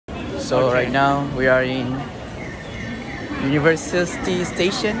So right now we are in University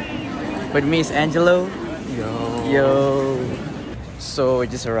Station. With me is Angelo. Yo. So we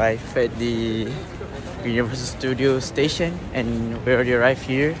just arrived at the Universal Studio Station and we already arrived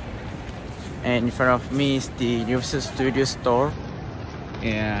here. And in front of me is the Universal Studio store.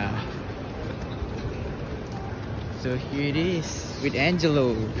 Yeah. So here it is with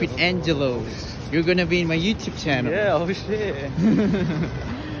Angelo. With Angelo. You're gonna be in my YouTube channel. Yeah, oh shit.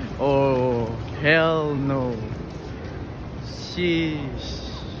 Oh, hell no. Sheesh.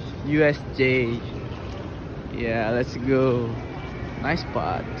 USJ. Yeah, let's go. Nice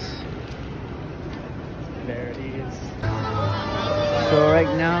spot. There it is. So right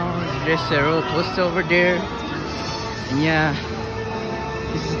now, there's a roller coaster over there. And yeah,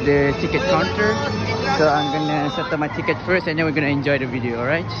 this is the ticket counter. So I'm gonna set up my ticket first and then we're gonna enjoy the video,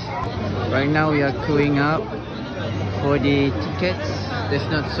 alright? Right now we are queuing up for the tickets. There's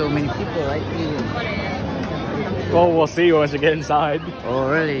not so many people right here. Well, we'll see once we get inside. Oh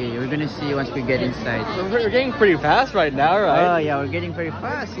really? We're gonna see once we get inside. We're getting pretty fast right now, right? Oh yeah, we're getting very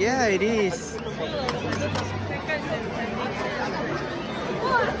fast. Yeah, it is.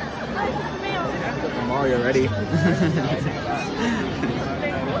 Mario, ready?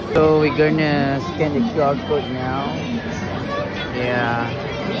 So we're gonna scan the QR code now. Yeah.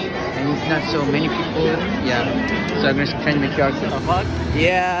 And it's not so many people. Yeah. So I'm gonna scan the QR code.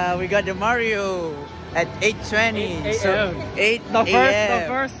 Yeah, we got the Mario at 8:20. So 8 the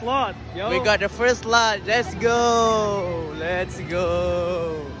first slot. Yo. We got the first slot. Let's go. Let's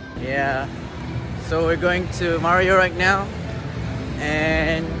go. Yeah. So we're going to Mario right now.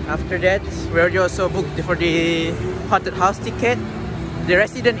 And after that, we already also booked for the haunted house ticket. The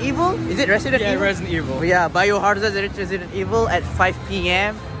Resident Evil? Is it Resident Evil? Yeah, Resident Evil. Yeah, Biohazard Resident Evil at 5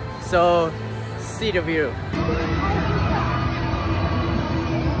 p.m. So, see the view.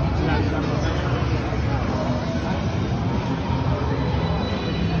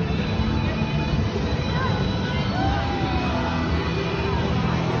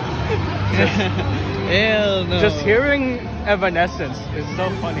 Hell no. Just hearing Evanescence is so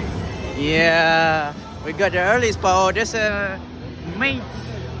funny. Yeah, we got the early spot. Oh, there's a maid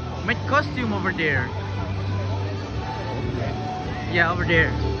costume over there. Yeah, over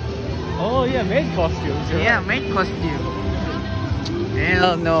there. Oh yeah, maid costumes. Yeah, maid costume.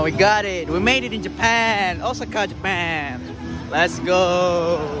 Hell no, we got it. We made it in Japan, Osaka, Japan. Let's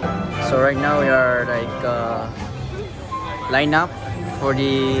go. So right now we are like line up for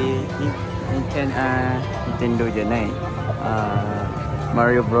the Nintendo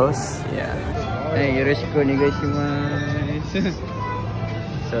Mario Bros. Yeah. Hey, yoroshiku onegaishimasu.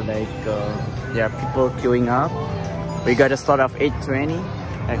 So like there are people queuing up. We got a slot of 8:20.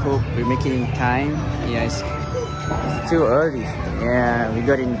 I hope we make it in time. Yeah, it's too early. Yeah, we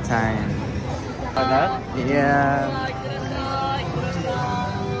got in time. Yeah.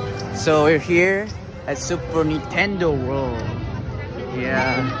 So we're here at Super Nintendo World.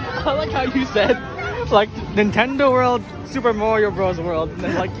 Yeah. I like how you said like Nintendo World, Super Mario Bros. World, and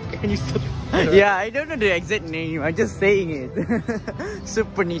then like and you still. Yeah, I don't know the exact name. I'm just saying it.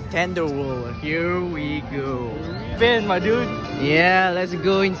 Super Nintendo World. Here we go. Spin, my dude. Yeah, let's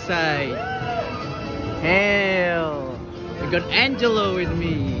go inside. Hell, we got Angelo with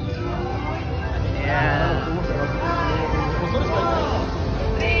me. Yeah.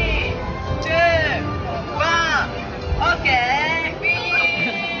 3, 2, 1. Okay.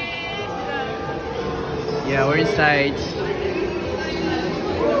 Yeah, we're inside.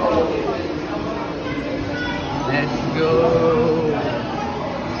 Let's go.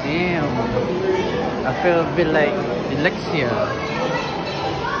 Damn. I feel a bit like dyslexia.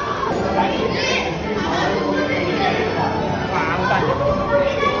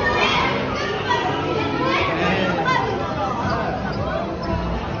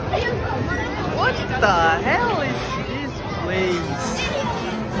 What the hell is this place?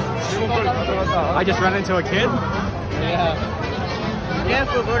 I just ran into a kid. Yeah.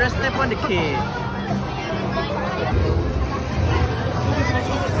 Careful, bro. Don't step on the kid.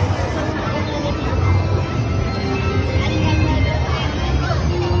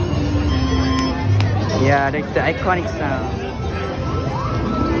 Yeah, like the iconic sound.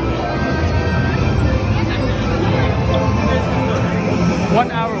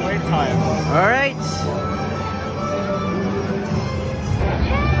 One hour wait time. Alright.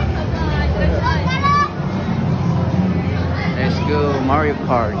 Let's go Mario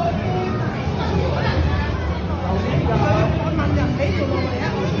Kart.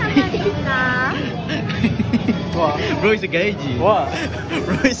 What? Bro is a gaiji. What?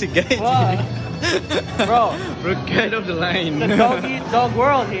 Bro is a gaiji. What? Bro, We're kind of the line. the dog eat dog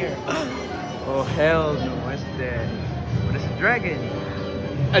world here. Oh hell no, what's that? What is a dragon?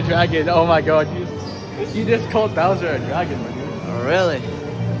 A dragon, oh my god. You just called Bowser a dragon, man. Oh really?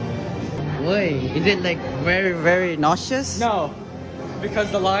 Wait, is it like very nauseous? No, because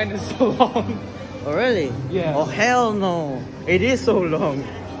the line is so long. Oh really? Yeah. Oh hell no, it is so long.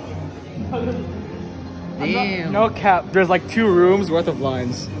 Damn. No cap, there's like 2 rooms worth of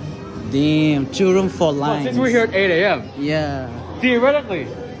lines. Damn, 2 room for Well, lines. since we're here at 8 a.m. Yeah. Theoretically,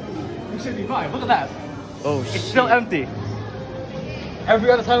 we should be fine. Look at that. Oh It's shit. still empty.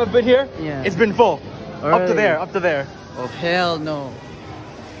 Every other time I've been here, Yeah. it's been full. Up to Alright. there, up to there. Oh hell no.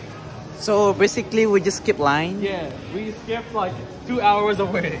 So basically we just skip line? Yeah, we skipped like 2 hours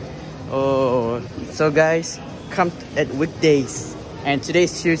of waiting. Oh, so guys, come at weekdays. And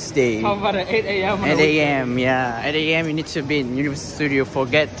today's Tuesday. How about at 8 a.m. 8 a.m. Yeah, 8 a.m. you need to be in Universal Studio for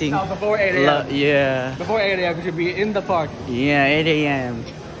getting. No, before 8 a.m. Yeah. Before 8 a.m. we should be in the park. Yeah, 8 a.m.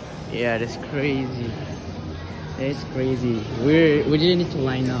 Yeah, that's crazy. That's crazy. We didn't need to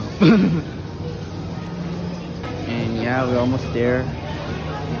line up. And yeah, we're almost there.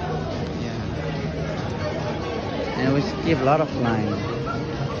 Yeah. And we skip a lot of line.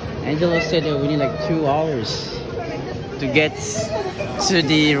 Angelo said that we need like 2 hours to get to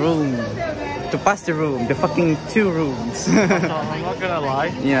the room. To pass the room. The fucking 2 rooms. So, I'm not gonna lie.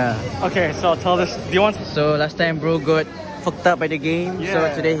 Yeah. Okay, so tell this. Do you want? So last time bro got fucked up by the game. So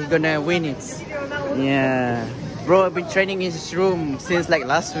Yeah. today he's gonna win it. Yeah. Bro, I've been training in his room since like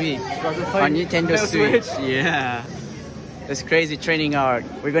last week on Nintendo Switch. Yeah. It's crazy training art.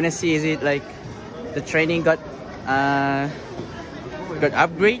 We're gonna see, is it like the training got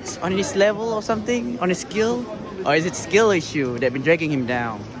upgrades on his level or something, on his skill? Or is it skill issue that been dragging him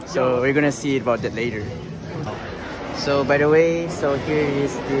down? So we're gonna see about that later. So by the way, so here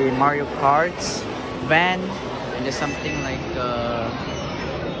is the Mario Kart van, and there's something like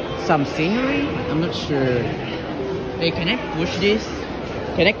some scenery. I'm not sure. Hey, can I push this?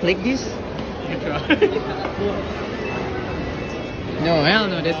 Can I click this? No, hell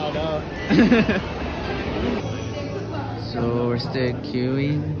no. That's... no. So we're still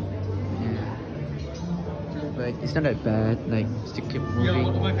queuing. Yeah. But it's not that bad. Like, still keep Yo,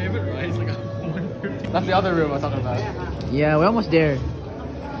 moving. my favorite ride is like 150. That's the other room I was talking about. Yeah, we're almost there.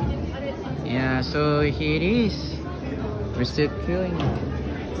 Yeah, so here it is. We're still queuing.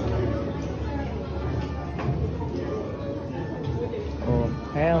 Oh,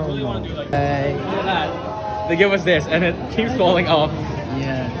 hell no. Look at that. They give us this and it keeps falling off.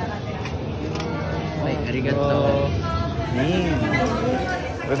 Yeah. Like, arigato.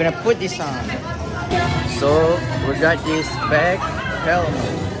 Man. We're gonna put this on. So, we got this bag. Hell no.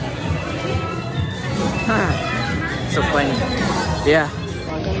 Huh. So funny. Yeah.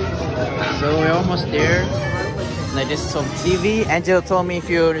 So, we're almost there. Like, there's some TV. Angela told me if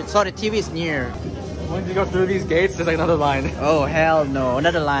you saw the TV is near. Once you go through these gates, there's like another line. Oh, hell no.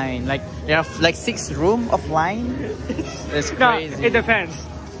 Another line. Like, there are like 6 room of line. That's No, crazy. it depends.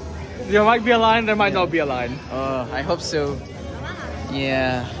 There might be a line, there might not be a line. Oh, I hope so.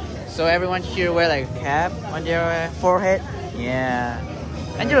 Yeah. So everyone here wear like a cap on their forehead. Yeah.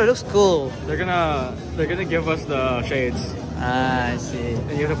 Angelo looks cool. They're gonna give us the shades, Ah, I see.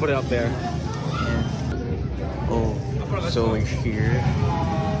 and you have to put it up there. Yeah. Oh, so we're here.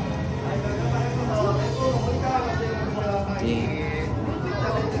 Dang.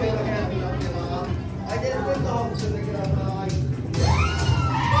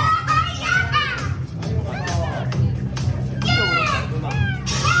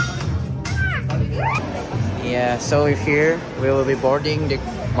 Yeah, so we're here. We will be boarding the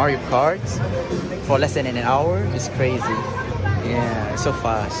Mario Kart for less than an hour. It's crazy. Yeah, it's so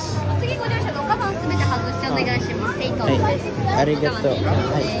fast. 次ご乗車のカバンすべて外してお願いします。テイクアウトです。ありがとう。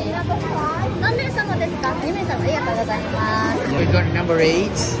何名様ですか？2名様ありがとうございます。 We got number 8.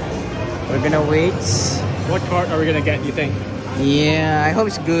 We're gonna wait. What cart are we gonna get, you think? Yeah, I hope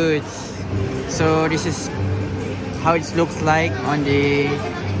it's good. So this is how it looks like on the.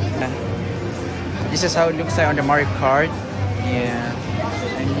 This is how it looks like on the Mario Kart. Yeah,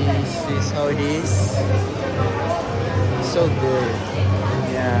 and this is how it is. So good.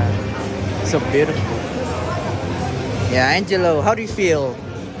 Yeah, so beautiful. Yeah, Angelo, how do you feel?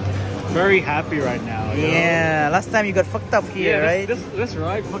 Very happy right now. you know? Yeah, last time you got fucked up here, Yeah, right? this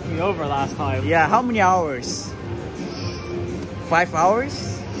ride fucked me over last time. Yeah, how many hours? 5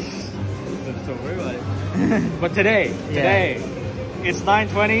 hours? So we're like, but today, it's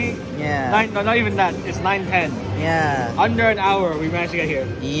 9:20. Yeah. No, not even that. It's 9:10. Yeah. Under an hour, we managed to get here.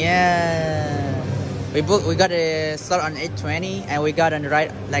 Yeah. We got a start on 8:20 and we got on the right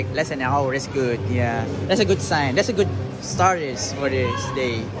like less than an hour. That's good. Yeah, that's a good sign. That's a good start for this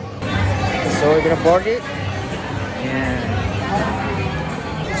day. So we're gonna board it. Yeah.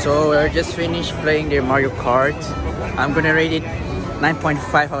 So we're just finished playing the Mario Kart. I'm gonna rate it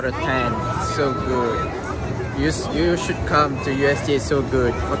 9.5 out of 10. So good. You should come to USJ. It's so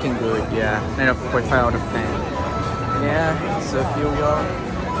good. Fucking good. Yeah. 9.5 out of 10. Yeah. So if you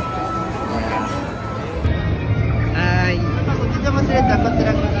are.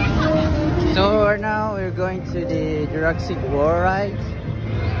 So right now we're going to the Jurassic World ride.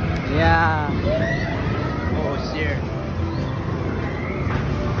 Yeah. Oh shit.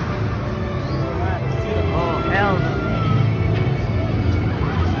 Oh hell.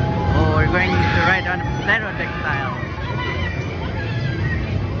 Oh, we're going to ride on a pterodactyl.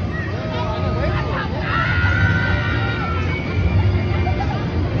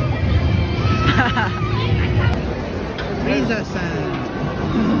 Frieza-san.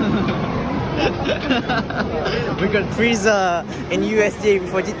 We got Frieza in USJ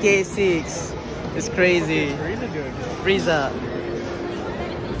before GTA 6. It's crazy. Really good. Frieza.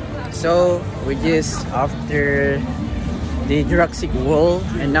 So we just after the Jurassic World,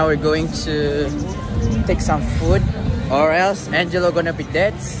 and now we're going to take some food, or else Angelo gonna be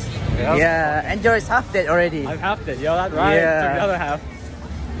dead. Yep. Yeah, Angelo is half dead already. I'm half dead. Yo, that's right. Yeah. Took the other half.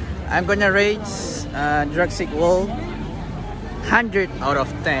 I'm gonna rate Jurassic World 100 out of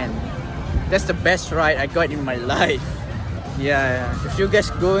 10. That's the best ride I got in my life. Yeah, if you guys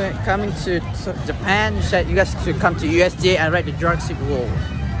coming to Japan, you guys should come to USJ and ride the Jurassic World.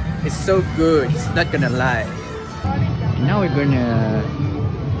 It's so good, not gonna lie. Now we're gonna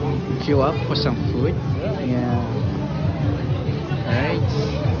queue up for some food. Yeah. Alright.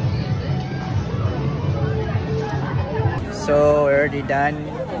 So we're already done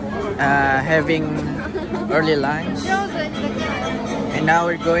having early lunch. And now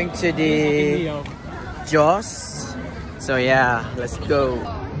we're going to the Jaws. So yeah, let's go.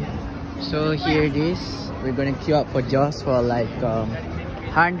 So here it is. We're gonna queue up for Jaws for like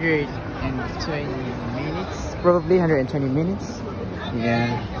 120 minutes. Probably 120 minutes.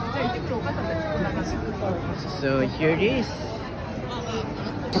 Yeah. So here it is.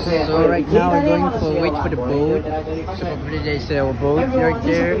 So right now we're going to wait for the boat. So probably there's a boat right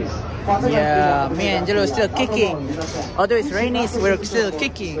there. Yeah, me and Angelo still kicking. Although it's rainy, we're still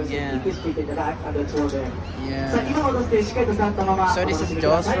kicking. Yeah. Yeah. So this is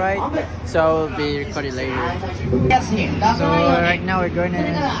Jaws, right? So I'll be recording later. So right now we're going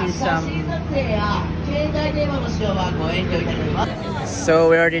to see some. So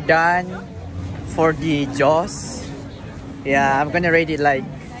we're already done for the Jaws. Yeah, I'm gonna rate it like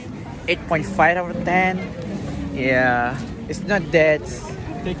 8.5 out of 10. Yeah, it's not that.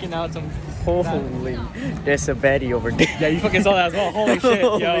 Taking out some. Holy, there's a baddie over there. Yeah, you fucking saw that as well. Holy shit,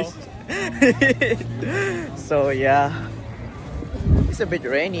 yo. So yeah, it's a bit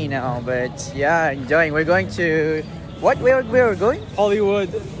rainy now, but yeah, enjoying. We're going to where we're going?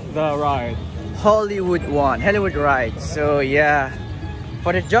 Hollywood, the ride. Hollywood ride. So yeah,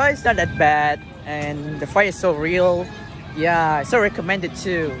 for the joy, it's not that bad, and the fight is so real. Yeah, so recommended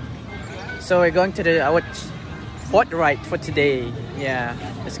too. So we're going to our fourth ride for today. Yeah,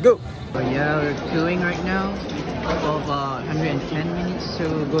 let's go. Oh yeah, we're queuing right now for about 110 minutes to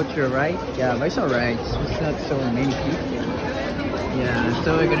go to the ride. Yeah, but it's alright. It's not so many people. Yeah,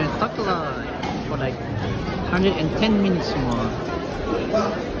 so we're gonna talk a lot for like 110 minutes more.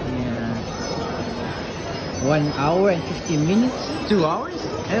 Yeah. 1 hour and 15 minutes? 2 hours?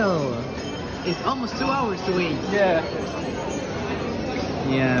 Hell, it's almost 2 hours to wait. Yeah.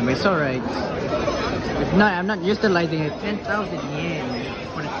 Yeah, but it's alright. If not, I'm not utilizing it. 10,000 yen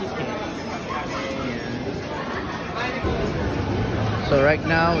for the ticket. Yeah. So right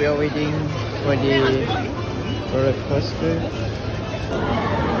now we are waiting for the roller coaster.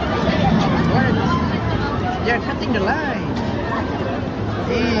 What? They're cutting the line.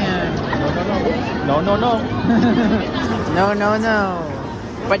 Damn. No. No.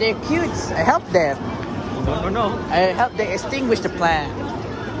 But they're cute. I helped them. No. I helped them extinguish the plant.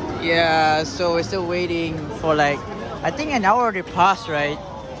 Yeah, so we're still waiting for like, I think an hour already passed, right?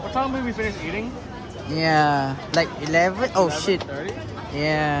 What time did we finish eating? Yeah, like 11? Oh 11, shit. 30?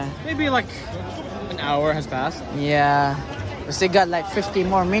 Yeah. Maybe like an hour has passed. Yeah. We still got like 50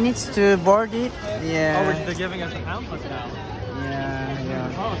 more minutes to board it. Yeah. Oh, they're giving us a pamphlet now.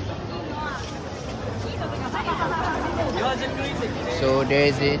 Yeah. Oh. So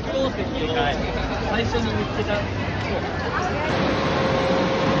there's it.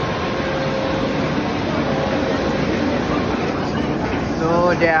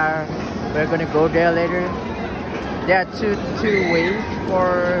 So they are We're gonna go there later. There are two ways for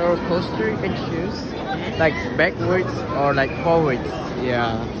roller coaster you can choose, like backwards or like forwards.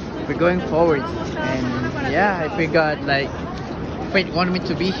 Yeah, we're going forwards, and yeah, if we got like fate wanted me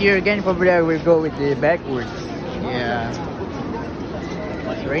to be here again, probably I will go with the backwards. Yeah,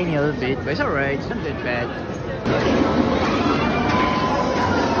 it's raining a little bit, but it's alright. It's not that bad.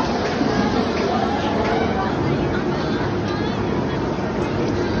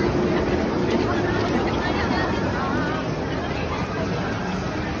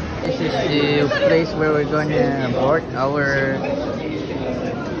 This is the place where we're gonna board our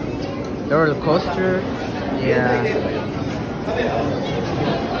roller coaster. Yeah.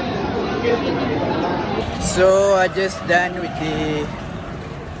 So I just done with the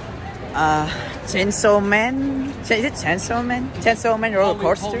Chainsaw Man. Is it Chainsaw Man? Chainsaw Man roller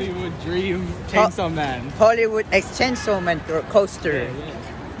coaster. Hollywood Dream Chainsaw Man. Hollywood X Chainsaw Man roller coaster.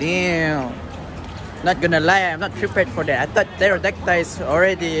 Damn. Not gonna lie, I'm not prepared for that. I thought pterodactyl is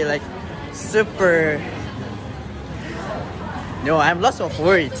already like super. No, I'm lost of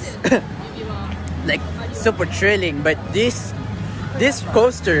words. Like super thrilling, but this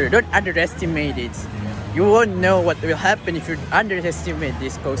coaster, don't underestimate it. You won't know what will happen if you underestimate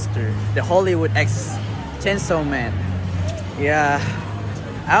this coaster. The Hollywood X Chainsaw Man. Yeah.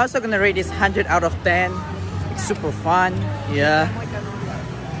 I'm also gonna rate this 100 out of 10. It's super fun. Yeah.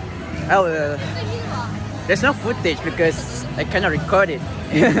 Oh, there's no footage because I cannot record it.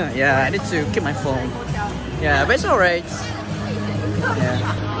 Yeah, I need to keep my phone. Yeah, but it's alright.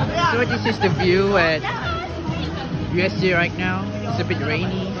 Yeah. So this is the view at USJ right now. It's a bit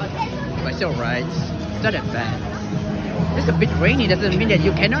rainy, but it's alright. It's not that bad. It's a bit rainy doesn't mean that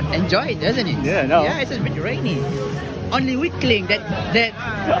you cannot enjoy it, doesn't it? Yeah, no. Yeah, it's a bit rainy. Only weakling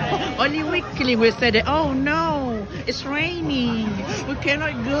only weakling will say that, oh no, it's raining, we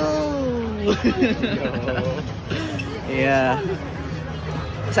cannot go. Yeah,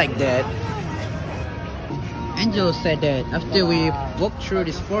 it's like that. Angel said that after we walk through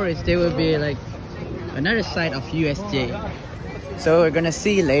this forest, there will be like another side of USJ. So we're gonna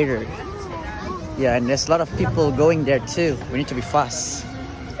see later. Yeah, and there's a lot of people going there too. We need to be fast.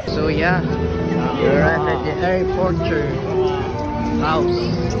 So yeah, we're at the Harry Potter house.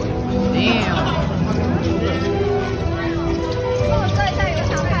 Damn.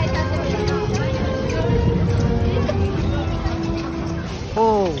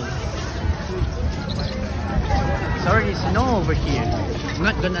 Oh, it's already snow over here. I'm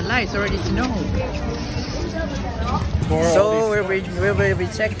not gonna lie, it's already snow. So we will be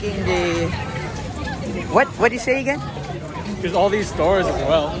checking the what do you say again? There's all these stores as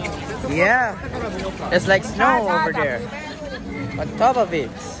well. Yeah, it's like snow over there on top of it.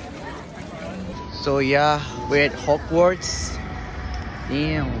 So yeah, we're at Hogwarts.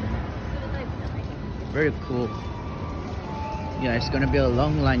 Damn, very cool. Yeah, it's gonna be a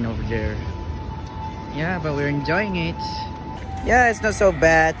long line over there. Yeah, but we're enjoying it. Yeah, it's not so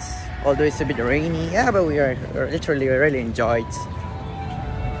bad, although it's a bit rainy. Yeah, but we are literally really enjoyed.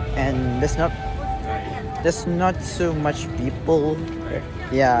 And there's not so much people.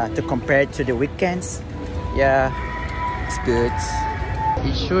 Yeah, to compare to the weekends. Yeah, it's good.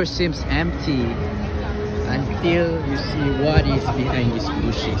 It sure seems empty until you see what is behind these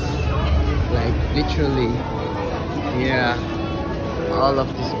bushes. Like literally, yeah, all of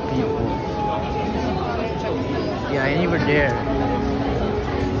these people. Yeah, and even there.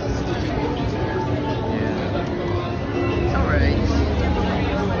 Yeah, it's alright.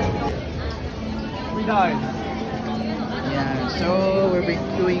 We died. Yeah, so we'll be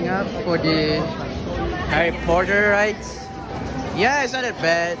queuing up for the Harry Potter ride. Yeah, it's not that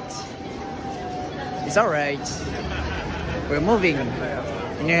bad. It's alright. We're moving in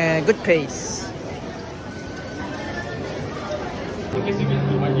a good pace.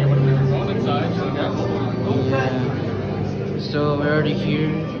 Yeah. So we're already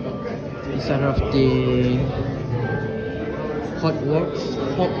here inside of the Hogwarts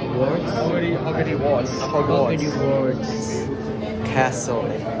castle.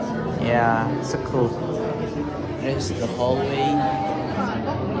 Yeah, so cool. This is the hallway. Yeah.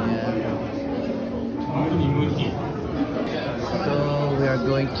 So we are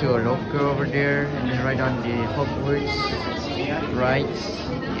going to a locker over there and then right on the Hogwarts. Right.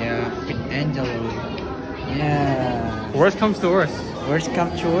 Yeah, with Angelo. Yeah. Worst comes to worst. Worst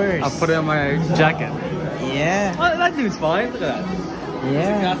come to worst. I'll put it on my jacket. Yeah. Oh, that dude's fine. Look at that.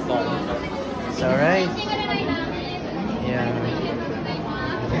 Yeah. It's alright. Yeah.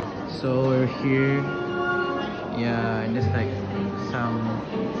 So we're here. Yeah, and there's like some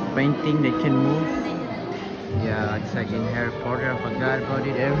painting that can move. Yeah, it's like in Harry Potter. I forgot about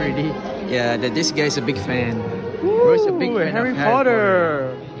it already. Yeah, this guy is a big fan. Bro's a big fan Harry of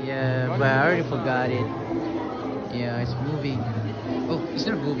Potter. Yeah, but I already forgot it. Yeah, it's moving. Oh, it's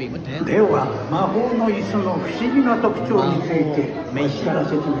not moving. What the hell? では魔法の椅子の不思議な特徴についてメシから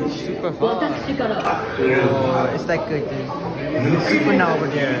説明し Super far. Oh, it's like Sukuna over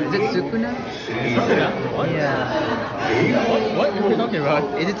there. Is it Sukuna? Yeah. What are you talking about?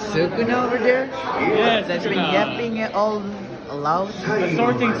 Is it Sukuna over there? Yes, That's been Sukuna. yapping all loud. The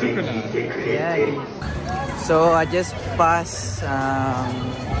sorting Sukuna. Yeah, it is. So I just passed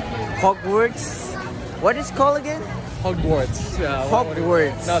Hogwarts. What is it called again? Hogwarts.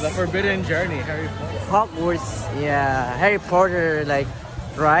 Hogwarts. No, the Forbidden Journey. Harry Potter. Hogwarts. Yeah, Harry Potter like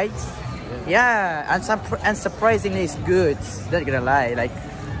rides. Yeah, and surprisingly it's good. Not gonna lie. Like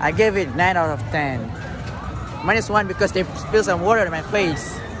I gave it 9 out of 10. -1 because they spilled some water on my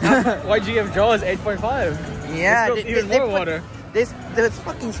face. YGF Jaws 8.5. Yeah, even more water. There's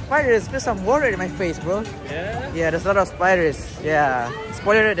fucking spiders spilled some water in my face, bro. Yeah. Yeah, there's a lot of spiders. Yeah.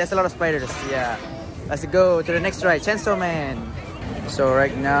 Spoiler alert, there's a lot of spiders. Yeah. Let's go to the next ride, Chainsaw Man. So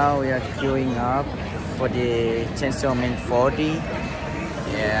right now we are queuing up for the Chainsaw Man 40.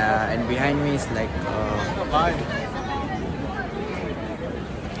 Yeah, and behind me is like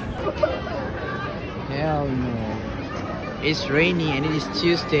hell no. It's rainy and it is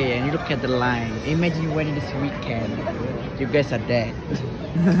Tuesday and you look at the line. Imagine when it is weekend. You guys are dead.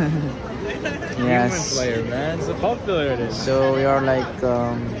 Demon Slayer, man. So popular it is. So we are like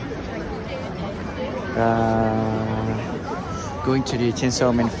going to the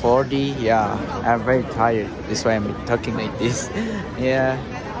Chainsaw Man 40. Yeah, I'm very tired. That's why I'm talking like this. Yeah,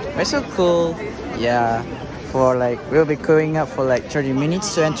 it's so cool. Yeah, for like we'll be going up for like 30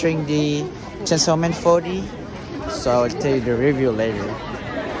 minutes to entering the Chainsaw Man 40. So I'll tell you the review later.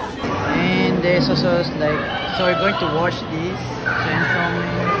 And there's also like, so we're going to watch this Chainsaw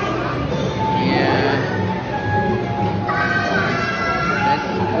Man. Yeah. Let's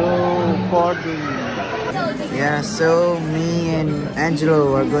go 40. Yeah, so me and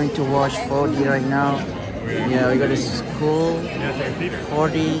Angelo are going to watch 40 right now. Yeah, we got a school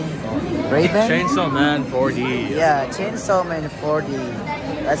 40 Ray-Ban? Chainsaw Man 40. Yeah, Chainsaw Man 40.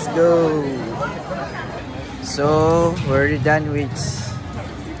 Let's go. So we're already done with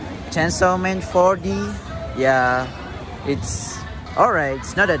Chainsaw Man 40. Yeah, it's alright.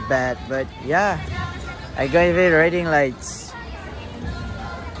 It's not that bad, but yeah, I gave it a rating like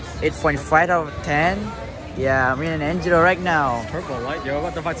 8.5 out of 10. Yeah, I'm in an Angelo right now. Purple light, yo.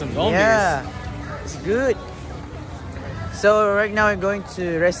 About to fight some zombies. Yeah, it's good. So right now we're going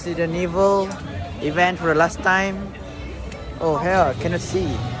to Resident Evil event for the last time. Oh hell, I cannot see.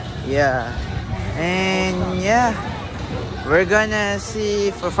 Yeah. And yeah, we're gonna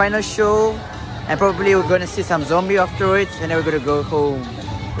see for final show, and probably we're gonna see some zombie afterwards, and then we're gonna go home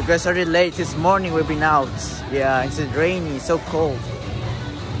because already late this morning we've been out. Yeah, it's rainy, so cold.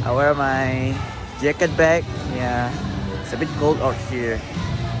 I wear my jacket back. Yeah, it's a bit cold out here.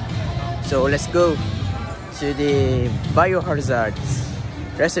 So let's go to the Biohazard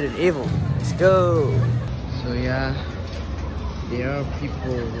Resident Evil. Let's go. So yeah, there are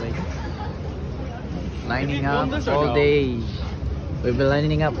people like lining up all day. We've been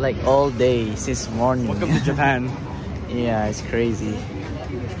lining up like all day since morning. Welcome to Japan. Yeah, it's crazy.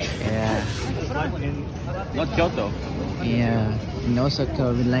 Yeah. Not Kyoto. Yeah. In Osaka,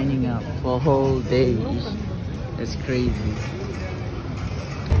 we've been lining up for whole day. That's crazy.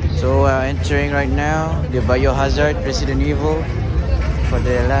 So entering right now the Biohazard Resident Evil for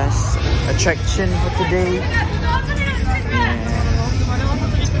the last attraction for today. Yeah.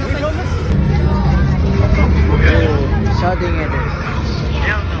 Shouting at us.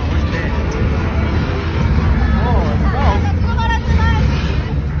 Hell no, what's that? Oh,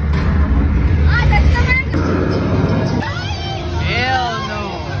 hell no.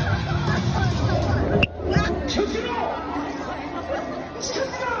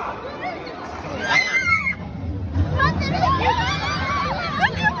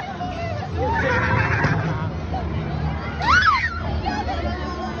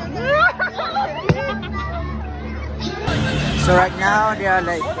 So right now they are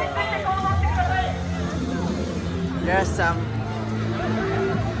like there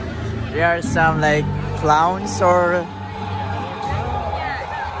are some like clowns or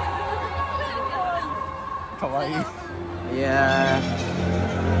Kawaii. yeah,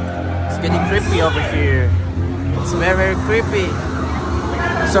 it's getting creepy over here. It's very, very creepy.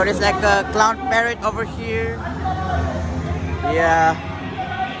 So there's like a clown parrot over here. Yeah.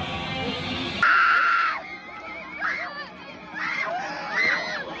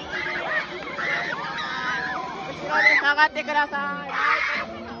 makati kudasai.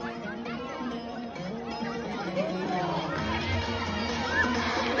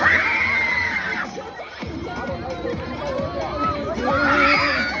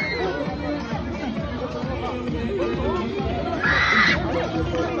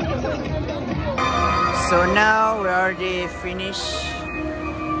 So now we already finished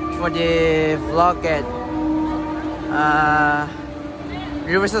for the vlog at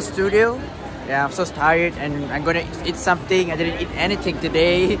Universal Studio. Yeah, I'm so tired and I'm gonna eat something. I didn't eat anything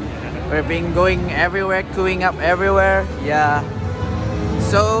today. We've been going everywhere, queuing up everywhere. Yeah.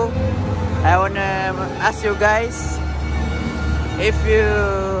 So I wanna ask you guys if you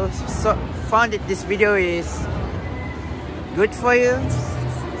found that this video is good for you.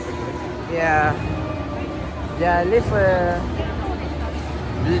 Yeah. Yeah, leave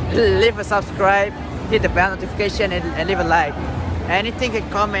a subscribe, hit the bell notification, and leave a like. Anything, can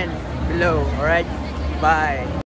comment below. Alright, bye.